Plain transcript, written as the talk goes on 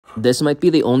This might be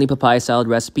the only papaya salad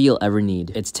recipe you'll ever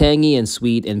need. It's tangy and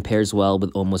sweet and pairs well with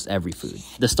almost every food.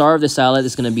 The star of the salad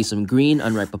is going to be some green,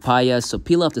 unripe papayas, so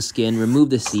peel off the skin, remove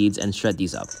the seeds, and shred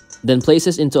these up. Then place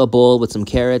this into a bowl with some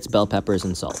carrots, bell peppers,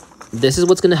 and salt. This is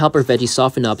what's going to help our veggies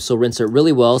soften up, so rinse it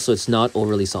really well so it's not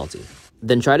overly salty.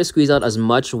 Then try to squeeze out as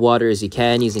much water as you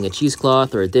can using a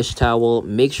cheesecloth or a dish towel.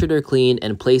 Make sure they're clean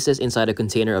and place this inside a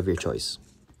container of your choice.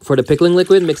 For the pickling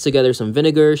liquid, mix together some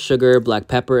vinegar, sugar, black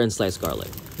pepper, and sliced garlic.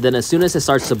 Then as soon as it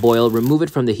starts to boil, remove it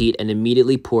from the heat and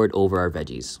immediately pour it over our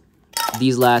veggies.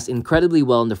 These last incredibly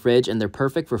well in the fridge and they're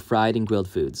perfect for fried and grilled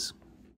foods.